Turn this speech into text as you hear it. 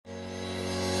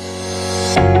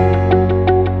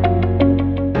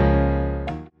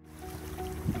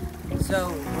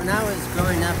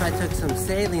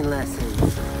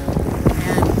lessons.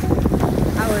 And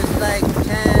I was like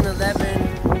 10,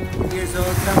 11 years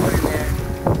old, somewhere there.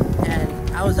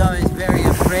 And I was always very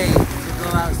afraid to go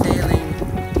out sailing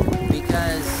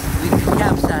because we could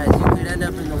capsize. You could end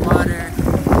up in the water.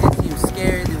 It seemed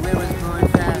scary. The wind was blowing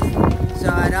fast. So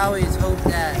I'd always hoped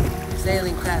that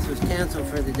sailing class was canceled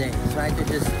for the day, so I could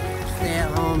just stay at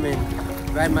home and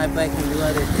ride my bike and do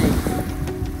other things.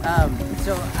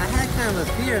 So I had kind of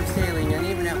a fear of sailing, and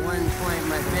even at one point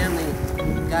my family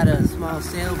got a small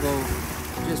sailboat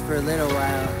just for a little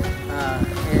while.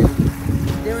 And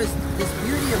there was this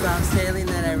beauty about sailing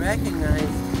that I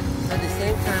recognized. At the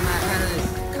same time, I had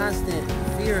this constant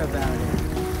fear about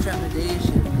it,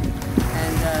 trepidation.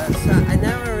 And so I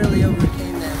never really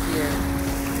overcame that fear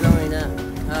growing up.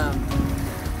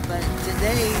 But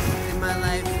today in my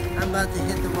life, I'm about to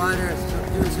hit the water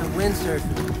doing some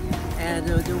windsurfing. And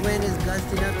the wind is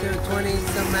gusting up to 20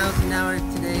 some miles an hour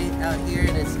today out here,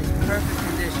 and it's perfect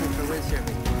condition for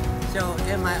windsurfing. So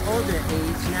in my older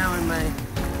age, now in my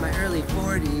early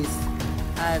 40s,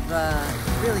 I've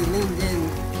really leaned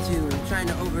into trying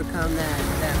to overcome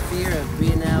that fear of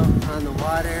being out on the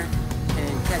water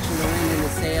and catching the wind in the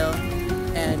sail.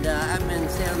 And I've been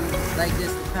sailing like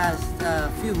this the past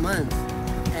few months,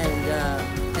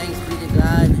 and thanks be to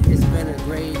God, it's been a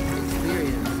great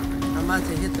experience. I'm about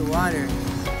to hit the water,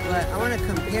 but I want to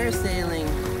compare sailing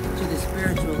to the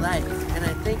spiritual life, and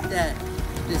I think that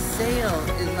the sail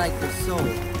is like the soul.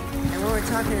 And when we're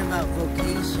talking about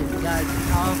vocation, God's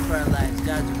call for our lives,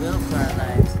 God's will for our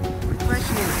lives, the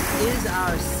question is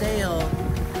our sail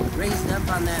raised up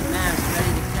on that mast,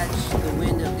 ready to catch the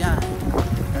wind of God?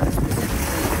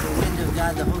 Specifically, the wind of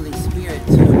God, the Holy Spirit,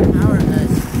 to empower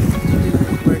us to do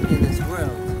His work in this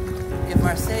world. If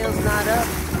our sail's not up,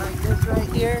 like this right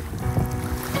here,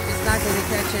 it's not going to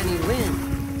catch any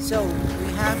wind. So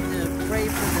we have to pray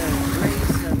for the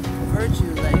grace of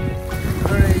virtue, like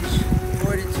courage,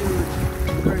 fortitude,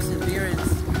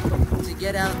 perseverance, to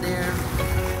get out there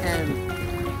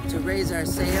and to raise our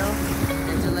sail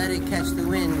and to let it catch the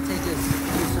wind and take us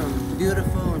to some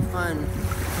beautiful and fun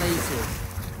places.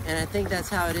 And I think that's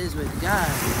how it is with God,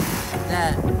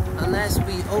 that unless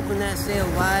we open that sail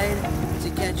wide to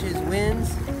catch His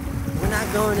winds, we're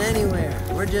not going anywhere.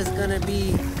 We're just gonna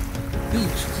be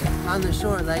beached on the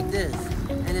shore like this,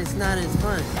 and it's not as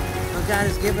fun. But God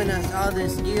has given us all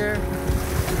this gear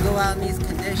to go out in these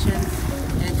conditions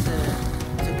and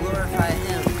to glorify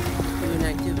Him through an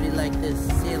activity like this,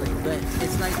 sailing. But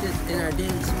it's like this in our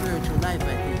daily spiritual life,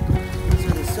 I think. So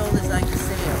the soul is like a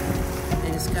sail,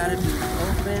 and it's got to be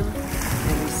open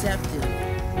and receptive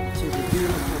to the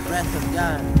beautiful breath of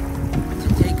God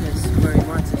to take us where He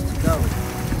wants us to go.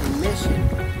 In mission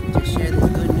to share this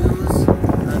good news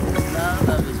of His love,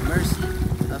 of His mercy,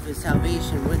 of His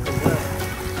salvation with the world.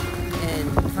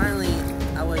 And finally,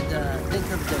 I would think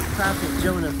of the prophet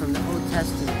Jonah from the Old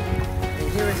Testament.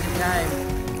 And here is a guy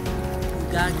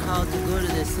who God called to go to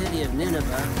the city of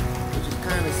Nineveh, which is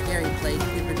kind of a scary place.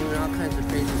 People are doing all kinds of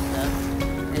crazy stuff.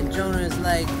 And Jonah is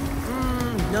like,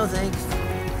 no thanks.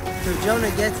 So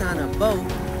Jonah gets on a boat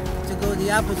to go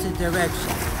the opposite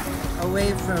direction,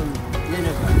 away from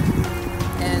Nineveh.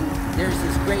 And there's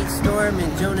this great storm,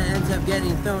 and Jonah ends up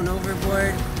getting thrown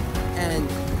overboard. And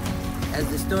as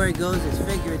the story goes, it's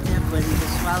figurative, but he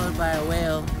was swallowed by a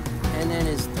whale. And then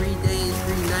it's 3 days,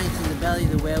 3 nights in the belly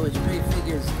of the whale, which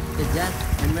prefigures the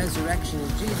death and resurrection of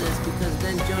Jesus, because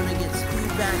then Jonah gets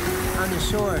spewed back on the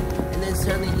shore, and then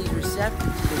suddenly he's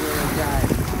receptive to the will of God.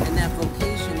 And that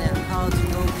vocation, that call to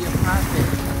go be a prophet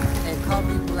and call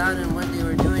people out on what they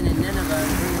were doing in Nineveh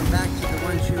and bring them back to the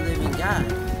one true living God,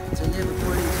 to live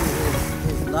according to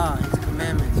His law, His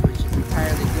commandments, which is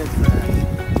entirely good for us.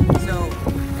 So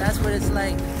that's what it's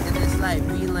like in this life,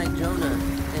 being like Jonah.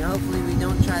 And hopefully we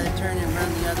don't try to turn and run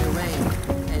the other way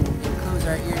and close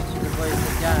our ears to the voice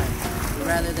of God. But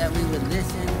rather that we would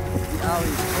listen, be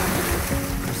always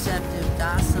open, receptive,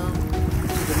 docile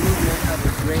to the movement of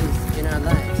His grace in our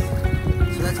lives.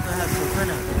 So let's go have some fun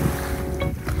out there.